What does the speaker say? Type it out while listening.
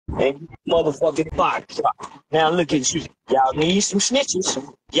and motherfucking box shot. Now look at you. Y'all need some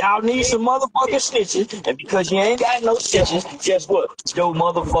snitches. Y'all need some motherfucking snitches. And because you ain't got no snitches, guess what? Your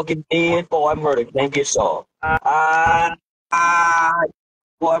motherfucking dead boy murder can't get solved.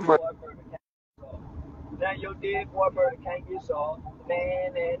 Boy murder. Now your dead boy murder can't get solved.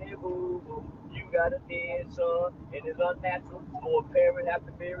 Man, and it boo boo. You got a dead son, and it's unnatural for a parent have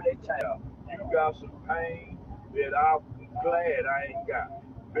to bury their child. You got some pain that I'm glad I ain't got.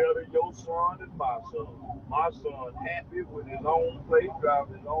 Better your son than my son. My son happy with his own place,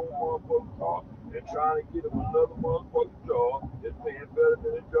 driving his own motherfucking car, and trying to get him another motherfucking job that's paying better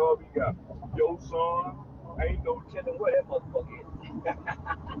than the job he got. Your son ain't no telling where that motherfucker is.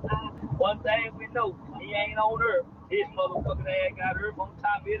 One thing we know, he ain't on earth. His motherfucking ass got earth on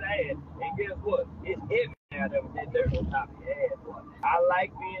top of his ass. And guess what? It's heavy now that was in dirt on top of his ass, boy. I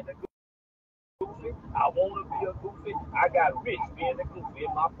like being a goofy. I want to be a goofy. I got rich being a goofy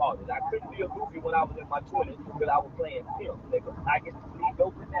in my 40s. I couldn't be a goofy when I was in my 20s because I was playing film, nigga. I get to be a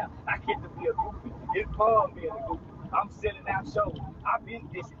goofy now. I get to be a goofy. It's fun being a goofy. I'm sending out shows. I've been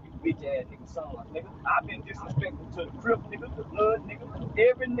dissing you bitch ass nigga sons, nigga. I've been disrespectful to the Crip nigga, the Blood nigga,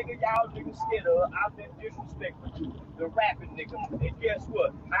 every nigga y'all niggas scared of. I've been disrespectful to the rapping nigga. And guess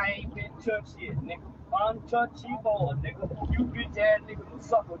what? I ain't been touched yet, nigga. Untouchy boy, nigga. You bitch ass niggas will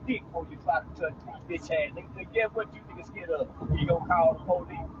suck a dick before you try to touch me, bitch ass nigga. And guess what you niggas scared of? You gonna call the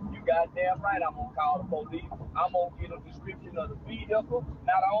police. You goddamn right I'm gonna call the police. I'm gonna get a description of the vehicle.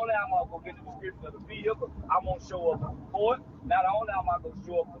 Not only am I gonna get a description of the vehicle, I'm gonna show up in court. Not only am I gonna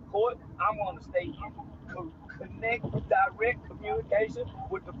show up in court, I'm gonna stay in connect direct communication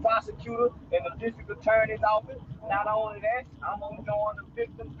with the prosecutor and the district attorney's office. Not only that, I'm gonna join the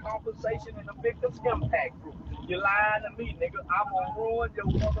victims compensation and the victims impact group. You're lying to me, nigga. I'm gonna ruin your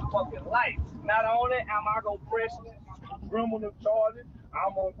motherfucking life. Not only am I gonna press criminal charges,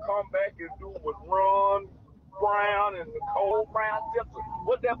 I'm gonna come back and do what Ron Brown and Nicole Brown Simpson.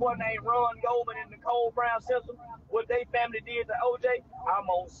 What that boy named Ron Goldman and Nicole Brown Simpson, what they family did to OJ, I'm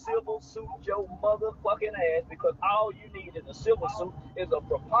gonna civil suit your motherfucking ass because all you need in a civil suit is a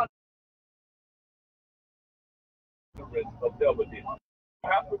preponderance of evidence. You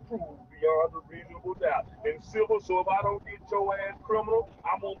have to prove beyond a reasonable doubt. In civil, so if I don't get your ass criminal,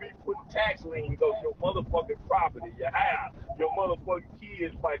 I'm gonna be putting tax liens on your motherfucking property, your house, your motherfucking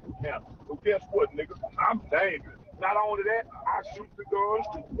kids' bank account. So guess what, nigga? I'm dangerous. Not only that, I shoot the guns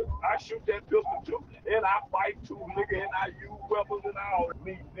too. I shoot that pistol too, and I fight too, nigga, and I use weapons and all.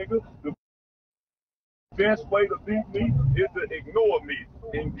 Me, nigga. The best way to beat me is to ignore me.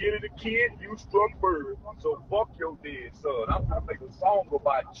 And get it a kid, you struck bird. So fuck your dead son. I'm gonna make a song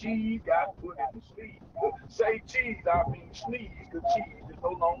about cheese got put in the sleeve. Say cheese, I mean sneeze, because cheese is no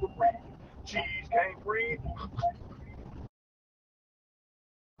longer breathing. Cheese can't breathe.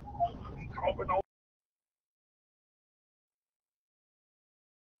 Coughing on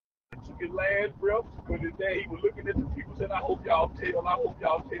took his last breath, but his dad, he was looking at the people said, I hope y'all tell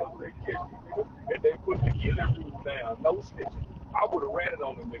so they catch these niggas. And they put the killing rules down. No snitching. I would have ran it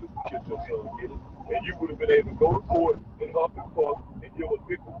on them niggas to kill your son, get it? And you would have been able to go to court and huff and puff and give a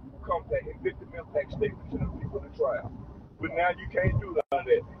victim comeback and victim impact statement to the people in the trial. But now you can't do none of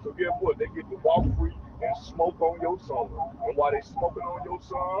that. So guess what? They get to walk free and smoke on your son. And while they smoking on your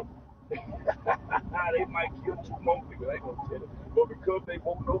son, they might kill 2 more niggas, I ain't gonna tell it. But because they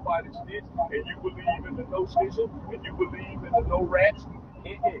won't nobody snitch, and you believe in the no snitching, and you believe in the no rats,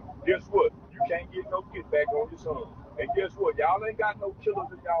 guess what? You can't get no get back on your son. And guess what? Y'all ain't got no killers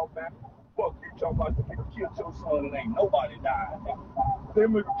in y'all family. Fuck you talking about the nigga killed your son and ain't nobody died.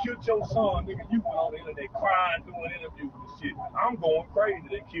 Them nigga killed your son, nigga, you went on the internet crying, doing interviews and shit. I'm going crazy.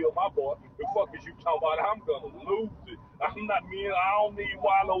 They killed my boy. The fuck is you talking about? I'm gonna lose it. I'm not me. I don't need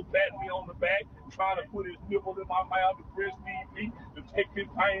Wallow patting me on the back, trying to put his nipple in my mouth to breastfeed me, to take his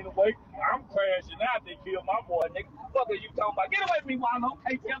pain away. I'm crashing out. They killed my boy, nigga. Fuck is you talking about? Get away from me, Wallow.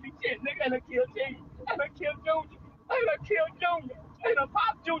 Can't tell me shit, nigga. They done killed G. They done killed Junior. They done killed Junior. They done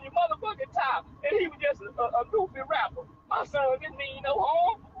popped Junior motherfucking top. And he was just a goofy rapper. My son didn't mean no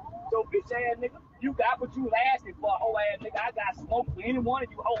harm. So bitch ass nigga, you got what you was asking for, hoe ass nigga. I got smoke for any one of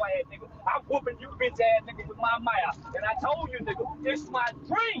you hoe ass nigga. I'm whooping you bitch ass nigga with my mouth. And I told you nigga, it's my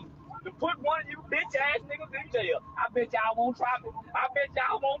dream to put one of you bitch ass niggas in jail. I bet y'all won't try me. I bet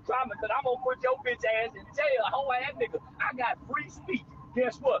y'all won't try me, cause I'm gonna put your bitch ass in jail, hoe ass nigga. I got free speech.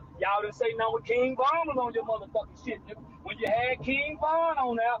 Guess what? Y'all didn't say no when King Von was on your motherfucking shit, nigga. When you had King Von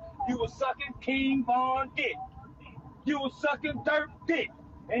on there, you was sucking King Von dick. You was sucking Dirt dick.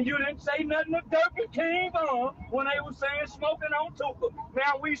 And you didn't say nothing to Dirk and King Von when they was saying smoking on Tuka.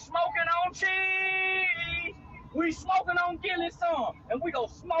 Now we smoking on cheese. We smoking on Gilly's son, and we gonna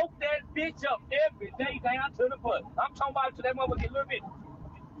smoke that bitch up every day down to the butt. I'm talking about it to that motherfucker a little bit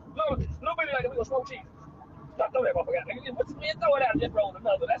like we gonna smoke cheese. Stop throwing that motherfucker out. Nigga, throw it out and just roll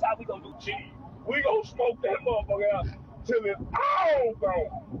another. That's how we gonna do cheese. We gonna smoke that motherfucker out till it's all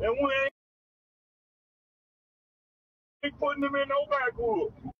gone. And we ain't putting them in no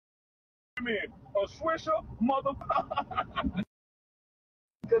backwood. A Swisher motherfucker.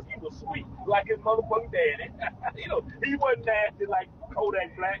 Because he was sweet, like his motherfucking daddy. You know, he wasn't nasty like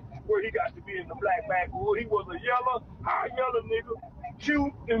Kodak Black, where he got to be in the black backwood. He was a yellow, high yellow nigga,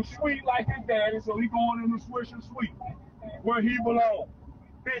 cute and sweet like his daddy, so he going in the Swisher sweet, where he belong.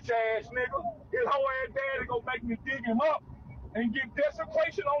 Bitch ass nigga. His whole ass daddy gonna make me dig him up and get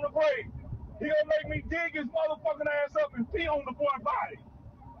desecration on the grave. He gonna make me dig his motherfucking ass up and pee on the boy's body.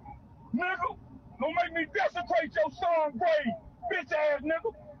 Nigga, don't make me desecrate your son's grave, bitch ass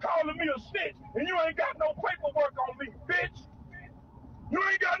nigga, calling me a snitch, and you ain't got no paperwork on me, bitch. You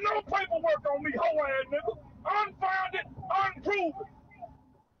ain't got no paperwork on me, hoe ass nigga. Unfounded, unproven.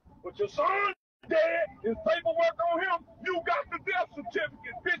 But your son dead, his paperwork on him, you got the death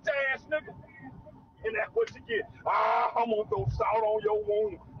certificate, bitch ass nigga. And that's what you get. I'm gonna throw salt on your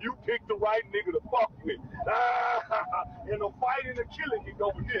wound. You picked the right nigga to fuck with. In a fight and a killing can go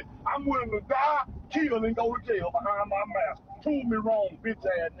with this. I'm willing to die, kill, and go to jail behind my mask. Prove me wrong, bitch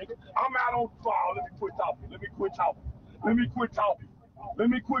ass nigga. I'm out on trial. Let me quit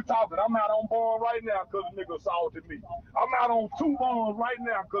talking. I'm out on bond right now because a nigga assaulted me. I'm out on 2 bonds right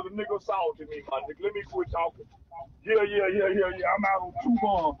now because a nigga assaulted me, my nigga. Let me quit talking. Yeah. I'm out on 2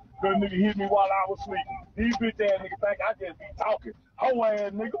 bonds because a nigga hit me while I was sleeping. These bitch ass niggas think I just be talking. Hoe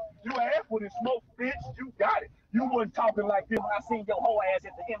ass nigga. You asked for this smoke, bitch. You got it. You wasn't talking like this when I seen your hoe ass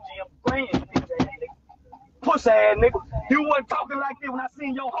at the MGM Grand, bitch ass nigga. Puss ass nigga. You wasn't talking like this when I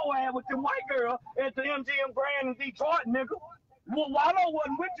seen your hoe ass with the white girl at the MGM Grand in Detroit, nigga. Well, Wallow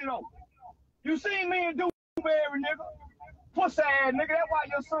wasn't with you though. You seen me and Dewberry, nigga. Puss ass nigga. That's why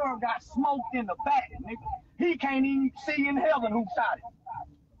your son got smoked in the back, nigga. He can't even see in heaven who shot him.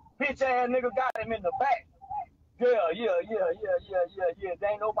 Bitch ass nigga got him in the back. Yeah. There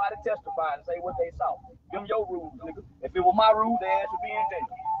ain't nobody testifying and say what they saw. Them your rules, nigga. If it was my rule, their ass would be in jail.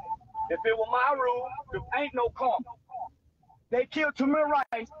 If it was my rule, there ain't no karma. They killed Tamir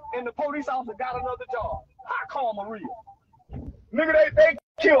Rice, and the police officer got another job. How karma real? Nigga, they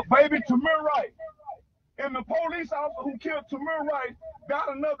killed baby Tamir Rice. And the police officer who killed Tamir Rice got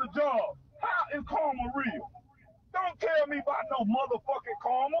another job. How is karma real? Don't tell me about no motherfucking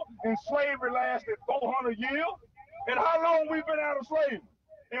karma. And slavery lasted 400 years. And how long we been out of slavery?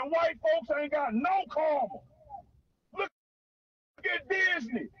 And white folks ain't got no karma. Look at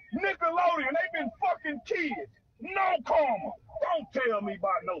Disney, Nickelodeon, they been fucking kids. No karma. Don't tell me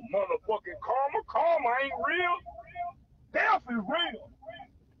about no motherfucking karma. Karma ain't real. Death is real.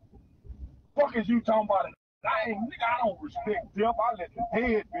 Fuck is you talking about it? I don't respect death. I let the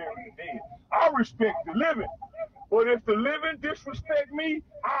dead bury the dead. I respect the living. But if the living disrespect me,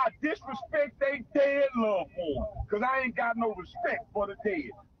 I disrespect they dead loved one. Cause I ain't got no respect for the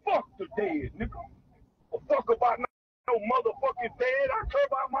dead. Fuck the dead, nigga. Fuck about no motherfucking dead. I care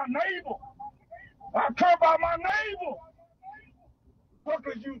about my neighbor. Fuck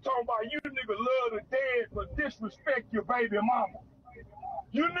is you talking about? You nigga love the dead but disrespect your baby mama.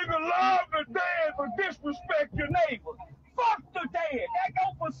 You nigga love the dead but disrespect your neighbor. Fuck the dead. That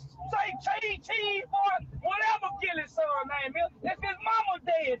go for say cheese boy, whatever Gilly's son name is. If his mama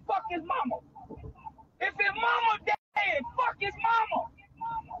dead, fuck his mama. If his mama dead, fuck his mama.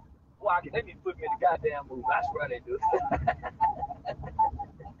 Well, they need to put me in the goddamn movie. I swear they do.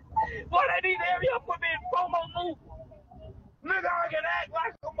 Boy, they need to hurry up put me in promo movie. Nigga, I can act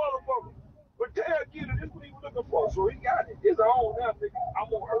like a motherfucker. But tell Gilly, this what he was looking for, so he got it. It's on now, nigga. I'm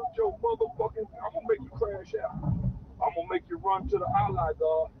gonna hurt your motherfucking, I'm gonna make you crash out. I'm gonna make you run to the Allah,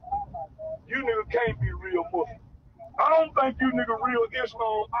 dog. You nigga can't be real Muslim. I don't think you nigga real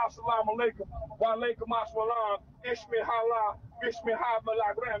Islam, assalamu alaikum, wa alaikum assalam, ishmi halal, ishmi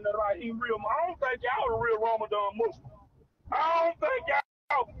hamalak, rahim real. I don't think y'all a real Ramadan Muslim. I don't think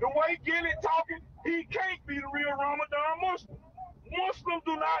y'all, the way Gilly talking, he can't be the real Ramadan Muslim. Muslims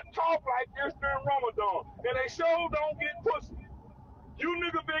do not talk like this during Ramadan, and they sure don't get pussy. You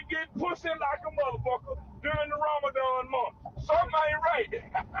nigga been getting pussy like a motherfucker during the Ramadan month. Something ain't right.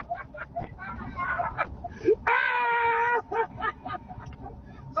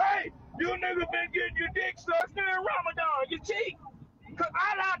 Say, you nigga been getting your dick sucked during Ramadan. You cheat. Cause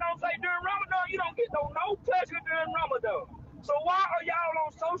Allah don't say during Ramadan you don't get no pleasure during Ramadan. So why are y'all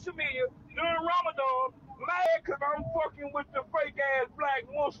on social media during Ramadan mad cause I'm fucking with the fake ass black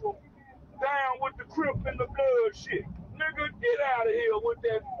Muslim down with the Crip and the Blood shit. Nigga, get out of here with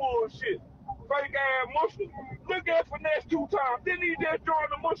that bullshit. Fake ass Muslim. Look at Finesse 2 times. Didn't he just join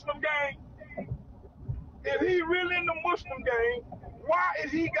the Muslim gang? If he really in the Muslim gang, why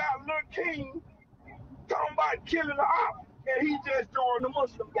is he got Lil King talking about killing the op and he just joined the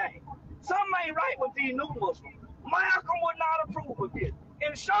Muslim gang? Something ain't right with these new Muslims. Malcolm would not approve of this.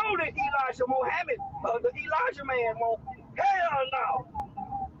 And so did Elijah Muhammad, the Elijah man won't. Hell no.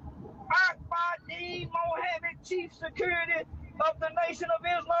 Akbar Muhammad, chief security of the Nation of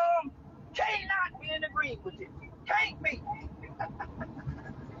Islam, cannot be in agreement with it. Can't be.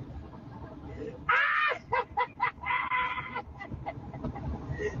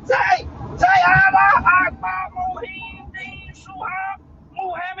 Say Allah Akbar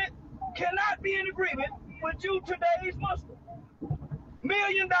Muhammad cannot be in agreement with you today's Muslim. $1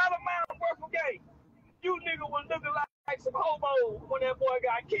 million mountain worth of game. You nigga was looking like some hobos when that boy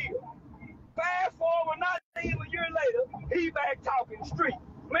got killed. Fast forward, not even a year later, he back talking street.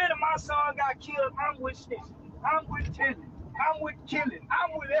 Man, if my son got killed, I'm with snitching. I'm with killing. I'm with killing.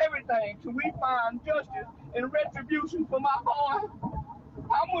 I'm with everything till we find justice and retribution for my boy.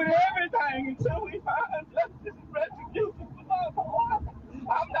 I'm with everything until we find justice and retribution for my boy.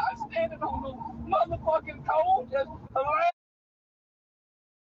 I'm not standing on no motherfucking code just allowing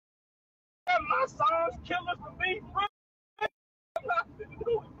my son's killers to be free. I'm not going to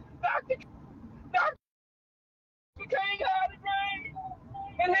do it. Dr. King had a dream,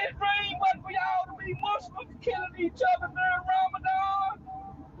 and his dream was for y'all to be Muslims killing each other during Ramadan.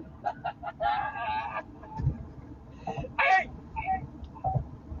 Hey,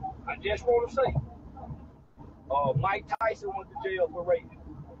 I just want to say, Mike Tyson went to jail for rape.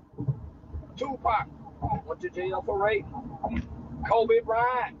 Tupac went to jail for rape. Kobe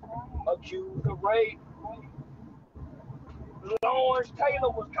Bryant accused of rape. Lawrence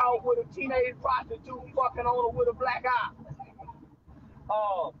Taylor was caught with a teenage prostitute fucking on her with a black eye.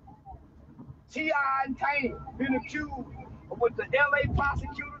 T.I. and Tanya been accused with the L.A.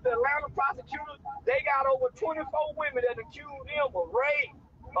 prosecutor, the Atlanta prosecutor. They got over 24 women that accused them of rape,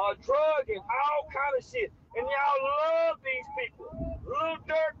 drug, and all kind of shit. And y'all love these people. Lil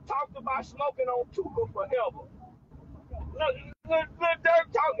Durk talked about smoking on Tuka forever. Lil Durk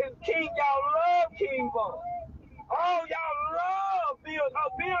talking King, y'all love King Von. Oh, y'all love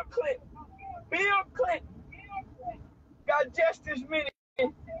Bill Clinton. Bill Clinton got just as many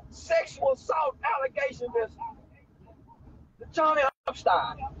sexual assault allegations as Johnny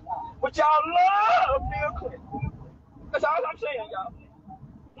Epstein. But y'all love Bill Clinton. That's all I'm saying, y'all.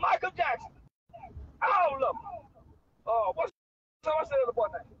 Michael Jackson. All of them. What's the boy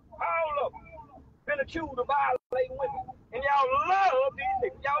name? All of them been accused of violating women. And y'all love these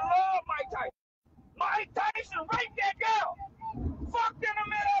niggas. Y'all love Mike Tyson. Mike Tyson raped that girl. Fucked in the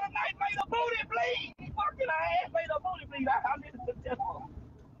middle of the night, made her booty bleed. Fucked in her ass, made her booty bleed. I listened to the testimony.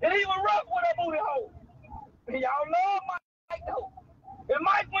 And he was rough with her booty hole. And y'all love Mike though. And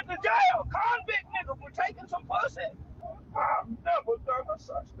Mike went to jail. Convict nigga for taking some pussy. I've never done a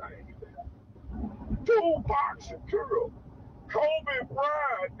such thing. Tupac Shakur. Kobe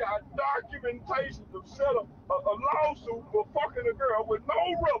Bryant got documentation to set up a lawsuit for fucking a girl with no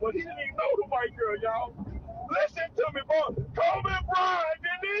rubber. He didn't even know the white girl, y'all. Listen to me, boy. Kobe Bryant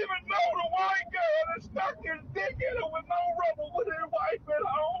didn't even know the white girl that stuck his dick in her with no rubber with his wife at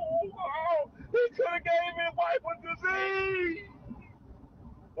home. Oh, he could have gave his wife a disease.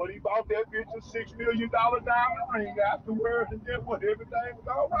 But he bought that bitch a $6 million diamond ring afterwards, and guess what? Everything was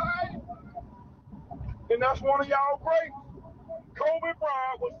all right. And that's one of y'all greats. Kobe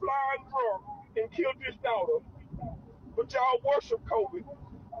Bryant was flying drunk and killed his daughter. But y'all worship Kobe.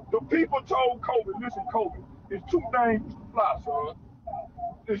 The people told Kobe, listen, Kobe, it's too dangerous to fly, son.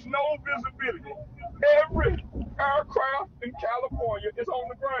 There's no visibility. Every aircraft in California is on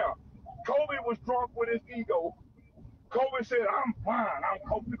the ground. Kobe was drunk with his ego. Kobe said, I'm fine. I'm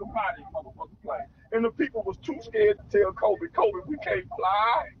Kobe the body, motherfucker plane. And the people was too scared to tell Kobe, we can't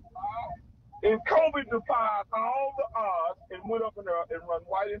fly. And Kobe defied all the odds and went up in there and run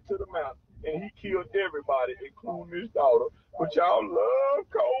right into the mountain. And he killed everybody, including his daughter. But y'all love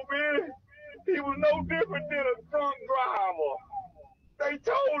Kobe. He was no different than a drunk driver. They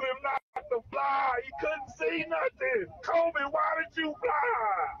told him not to fly. He couldn't see nothing. Kobe, why did you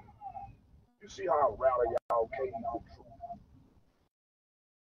fly? You see how rowdy y'all came out.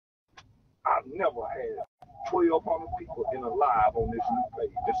 I've never had 1,200 people in a live on this new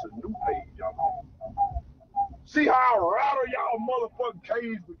page. This is a new page, y'all. See how rowdy y'all motherfucking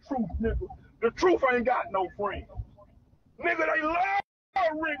cage with truth, nigga. The truth ain't got no friends. Nigga, they love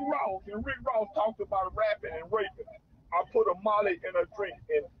Rick Ross, and Rick Ross talked about rapping and raping. I put a molly in a drink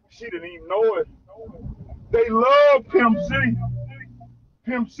and She didn't even know it. They love Pimp C.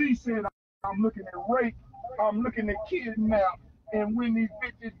 Pimp C said, I'm looking at rape, I'm looking at kidnap, and when these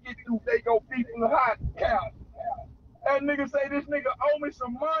bitches get through, they go beat the hot cow. That nigga say, this nigga owe me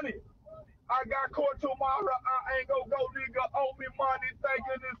some money. I got caught tomorrow, I ain't gonna go, nigga, owe me money,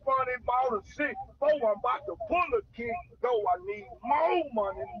 thinking it's funny, bought a 6-4, I'm about to pull a kick, though I need more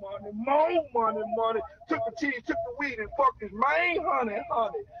money, took the cheese, took the weed, and fucked his main honey.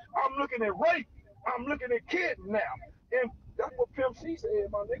 I'm looking at rape, I'm looking at kidnap, and that's what Pimp C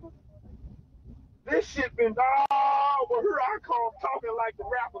said, my nigga. This shit been all over here I come talking like the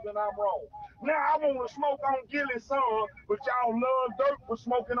rappers and I'm wrong. Now I want to smoke on Gilly's son, but y'all love Dirk for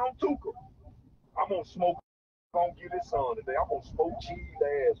smoking on Tuka. I'm gonna smoke on Gilly's son today. I'm gonna smoke cheese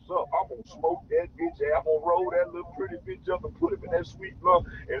ass up. I'm gonna smoke that bitch ass. I'm gonna roll that little pretty bitch up and put him in that sweet blunt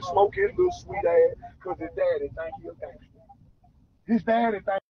and smoke his little sweet ass, cause his daddy think he a gangster. His daddy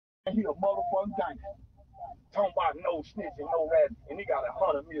think he a motherfucking gangster. Talking about no snitching, no ratting, and he got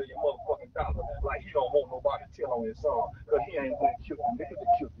 $100 million motherfucking dollars. Like he don't want nobody to tell on his son, cause he ain't gonna kill the niggas that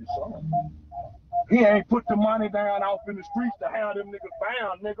killed his son. He ain't put the money down off in the streets to have them niggas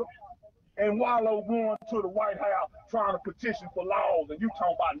found, nigga. And Wallow going to the White House trying to petition for laws, and you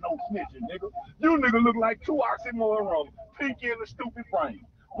talking about no snitching, nigga. You nigga look like two oxymorons, pinky in the stupid brain.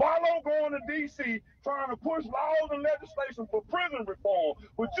 Wallow going to D.C. trying to push laws and legislation for prison reform,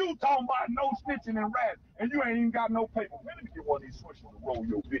 but you talking about no snitching and rats, and you ain't even got no paper. Man, let me get one of these switches to roll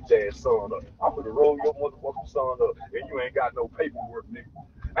your bitch ass son up. I'm gonna roll your motherfucking son up, and you ain't got no paperwork, nigga.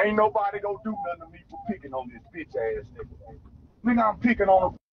 Ain't nobody gonna do nothing to me for picking on this bitch ass nigga. Nigga, I'm picking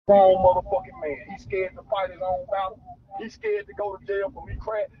on a grown motherfucking man. He's scared to fight his own battle. He's scared to go to jail for me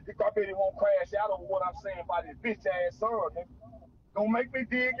crash. I bet he won't crash out over what I'm saying about his bitch ass son, nigga. Don't make me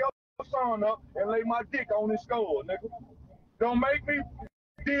dig your son up and lay my dick on his skull, nigga. Don't make me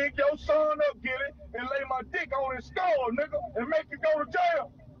dig your son up, Gilly, and lay my dick on his skull, nigga, and make you go to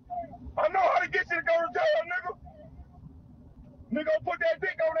jail. I know how to get you to go to jail, nigga. Nigga, put that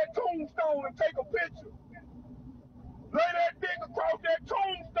dick on that tombstone and take a picture. Lay that dick across that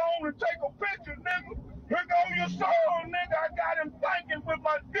tombstone and take a picture, nigga. Here go your son, nigga. I got him thinking with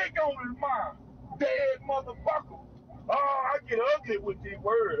my dick on his mind. Dead motherfucker. Oh, I get ugly with these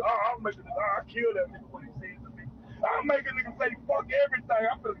words. Oh, I kill that nigga when he says to me. I'll make a nigga say fuck everything.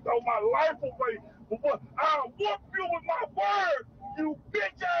 I'm gonna throw my life away for what? I'll whoop you with my word, you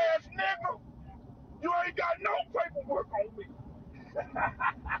bitch ass nigga. You ain't got no paperwork on me.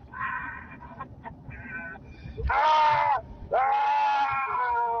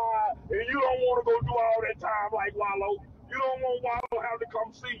 And you don't want to go do all that time like Wallow. You don't want Wallow have to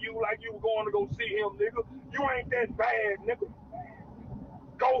come see you like you were going to go see him, nigga. You ain't that bad, nigga.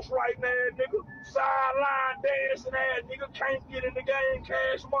 Ghost right now, nigga. Sideline dancing ass, nigga. Can't get in the game,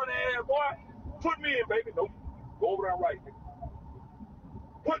 cash money ass, boy. Put me in, baby. Nope. Go over there right, nigga.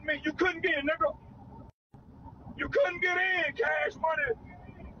 Put me, you couldn't get in, nigga. You couldn't get in, cash money.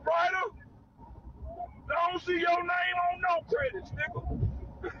 Writer. I don't see your name on no credits, nigga.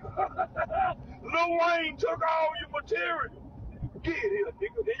 Lil Wayne took all your material. Get here,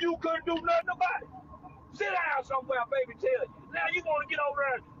 nigga. And you couldn't do nothing about it. Sit down somewhere, baby, tell you. Now you want to get over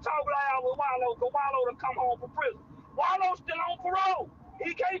there and talk loud with Wallow, because Wallow to come home from prison. Wallow's still on parole.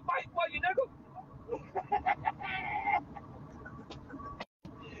 He can't fight for you, nigga.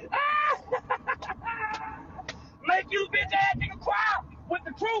 Make you bitch ass nigga cry with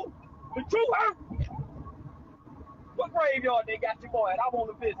the truth. The truth hurt. What graveyard they got you boy at? I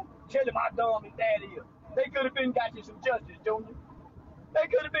want to visit. Tell him how dumb his daddy is. They could have been got you some justice, Junior. They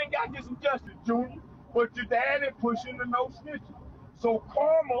could have been got you some justice, Junior. But your daddy pushing the no snitching. So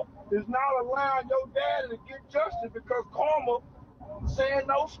karma is not allowing your daddy to get justice because karma saying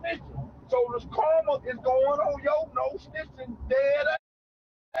no snitching. So this karma is going on your no snitching dead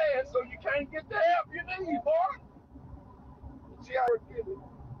ass, so you can't get the help you need, boy. See how it is.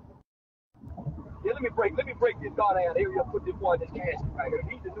 Yeah, let me break this goddamn area, put this boy in this casket right here.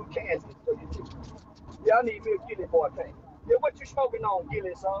 He's the new casket. Yeah, I need me a Gilly boy tank. Yeah, what you smoking on,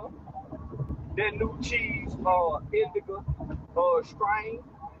 Gilly, son? That new cheese, indica, strain.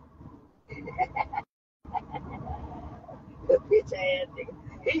 The bitch ass nigga.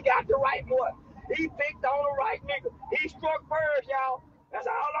 He got the right boy. He picked on the right nigga. He struck first, y'all. That's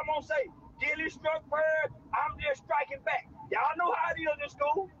all I'm gonna say. Gilly struck first. I'm just striking back. Y'all know how it is in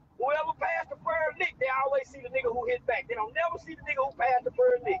school. Whoever passed the first lick, they always see the nigga who hit back. They don't never see the nigga who passed the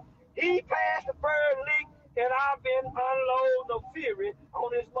first lick. He passed the first lick, and I've been unloading the fury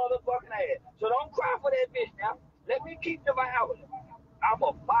on this motherfucking ass. So don't cry for that bitch now. Let me keep the violence. I'm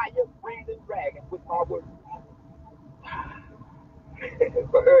a fire-breathing dragon with my words.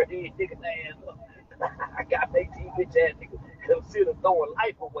 Bird these niggas ass up. I got make these bitch ass niggas consider throwing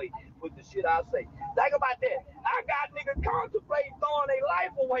life away with the shit I say. Think about that. I got niggas contemplating throwing their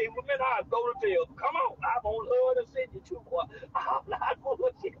life away. But man, I go to jail. Come on, I'm on love to send you to, boy. I'm not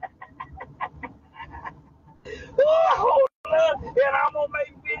bullshit. Oh, and I'm gonna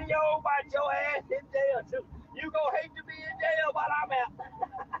make video about your ass in jail too. You gonna hate to be in jail while I'm out.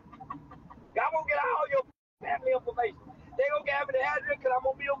 I'm gonna get all your family information. They gonna give me the address because I'm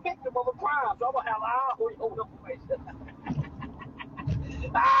gonna be a victim of a crime. So I'm gonna have all your information.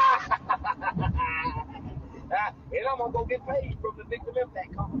 And I'm gonna go get paid from the victim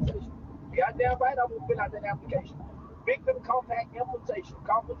impact compensation. Goddamn right, I'm gonna fill out that application. Victim compact compensation.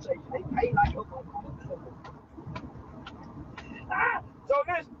 They pay like a motherfucker. So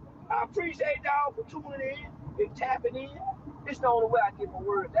listen, I appreciate y'all for tuning in and tapping in. This the only way I get my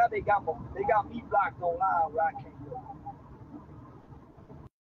words. Now they got me blocked online where I can't go.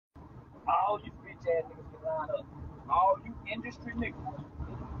 All you bitch ass niggas can line up. All you industry niggas.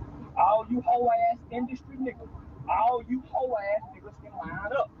 All you hoe ass industry niggas. All you hoe ass niggas can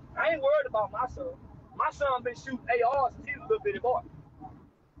line up. I ain't worried about my son. My son been shooting ARs since he was a little bitty boy.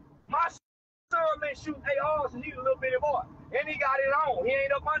 My son been shooting ARs since he was a little bitty boy. And he got it on. He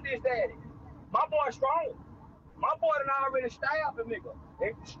ain't up under his daddy. My boy strong. My boy done already stabbed a nigga.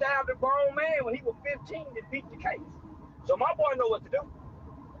 And stabbed a grown man when he was 15 and beat the case. So my boy know what to do.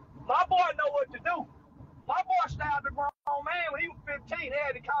 My boy know what to do. My boy stabbed a grown man when he was 15. They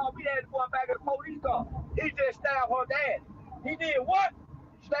had to call me, they had to go back in the police car. He just stabbed her daddy. He did what?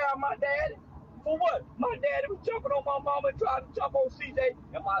 Stabbed my daddy. For what? My daddy was jumping on my mama and trying to jump on CJ,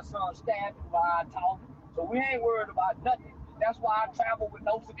 and my son stabbed him while I talked. So we ain't worried about nothing. That's why I travel with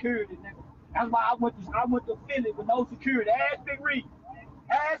no security, nigga. That's why I went to Philly with no security. Ask Big Reed.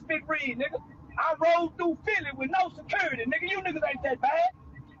 Ask Big Reed, nigga. I rode through Philly with no security, nigga. You niggas ain't that bad.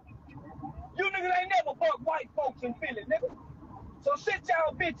 You niggas ain't never fucked white folks in Philly, nigga. So sit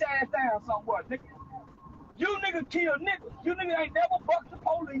y'all bitch ass down somewhere, nigga. You niggas kill niggas. You niggas ain't never fucked the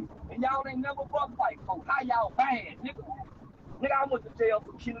police, and y'all ain't never fucked white folks. How y'all bad, nigga? Nigga, I went to jail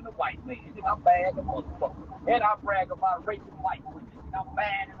for killing a white man. Nigga, I'm bad as a motherfucker. And I brag about raping white women. Nigga, I'm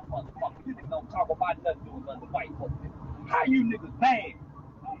bad as a motherfucker. You niggas don't talk about nothing doing under white folks, nigga. How you niggas bad?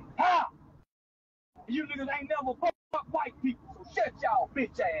 How? You niggas ain't never fucked white people. So shut y'all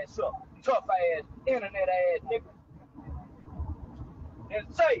bitch ass up. Tough ass, internet ass nigga.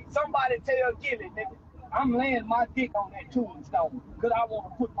 And say, somebody tell Gilly, nigga, I'm laying my dick on that tombstone because I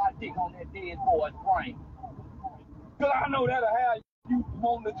want to put my dick on that dead boy's brain. Because I know that'll have you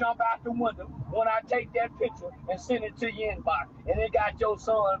wanting to jump out the window when I take that picture and send it to your inbox. And it got your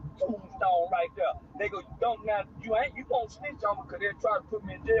son's tombstone right there. They go, don't now, you won't snitch on me because they'll try to put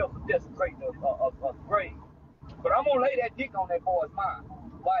me in jail for desecrating a grave. But I'm going to lay that dick on that boy's mind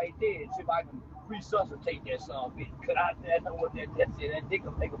while he dead, see if I can resuscitate that son bitch. Because I know what that dick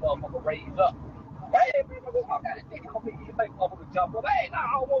will make a motherfucker raise up. Hey, people, I got a dick on me. You make a motherfucker jump up. Hey, nah,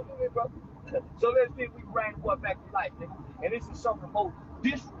 I don't want to do it, bro. So let's see if we can bring the boy back to life, nigga. And this is some of the most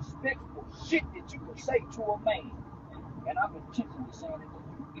disrespectful shit that you can say to a man. And I'm intentionally saying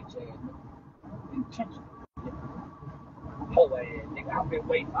it to you, bitch ass nigga. Intentionally. Whole ass nigga. I've been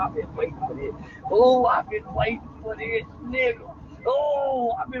waiting for this. Oh, I've been waiting for this, nigga.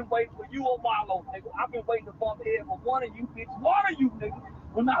 Oh, I've been waiting for you or Wallow, nigga. I've been waiting to bump head for one of you bitches. One of you niggas.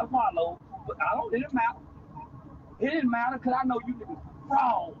 Well, not Wallow, but I don't, it didn't matter. It didn't matter because I know you niggas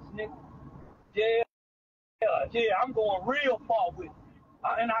frauds, nigga. Yeah, I'm going real far with it.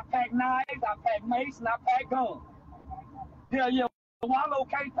 And I pack knives, I pack mace, and I pack guns. Yeah. Wallow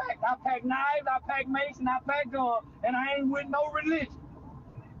can't pack. I pack knives, I pack mace, and I pack guns. And I ain't with no religion.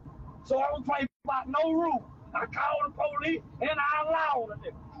 So I don't play by no rules. I call the police, and I allow the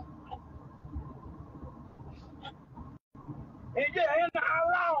nigga. And I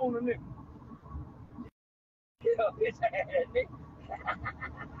allow the nigga. Yeah, bitch ass nigga.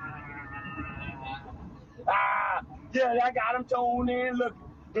 Yeah, I got them tuned in. Look,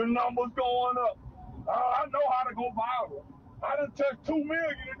 the numbers going up. I know how to go viral. I done touched 2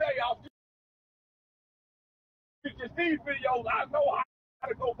 million today off these videos. I know how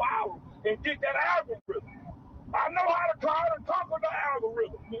to go viral and get that algorithm. I know how to try to conquer the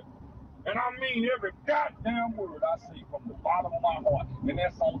algorithm. And I mean every goddamn word I say from the bottom of my heart. And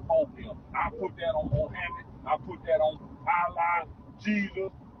that's on both of them. I put that on Mohammed. I put that on Allah,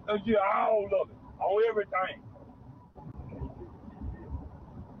 Jesus. Yeah, all of it. On everything.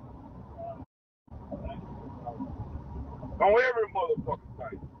 On every motherfucking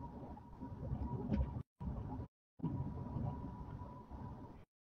thing.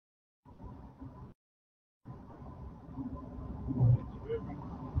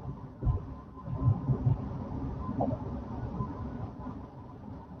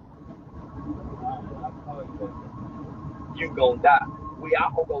 you gonna die. We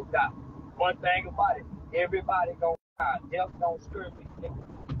all gonna die. One thing about it, everybody gonna die. Death don't scare me.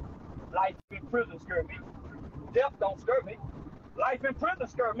 Life in prison scare me. Death don't scare me. Life in prison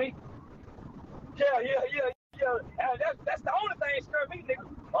scare me. Yeah. And that's the only thing that scare me, nigga.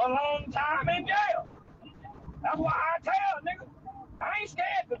 A long time in jail. That's why I tell nigga, I ain't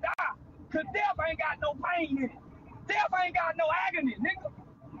scared to die. Cause death ain't got no pain in it. Death ain't got no agony, nigga.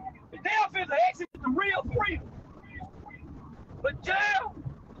 Death is the exit to real freedom. But jail,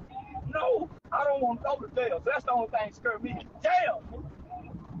 no, I don't want to go to jail. So that's the only thing that scare me. Jail.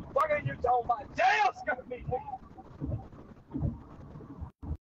 Why ain't you talking about jail scare me, nigga?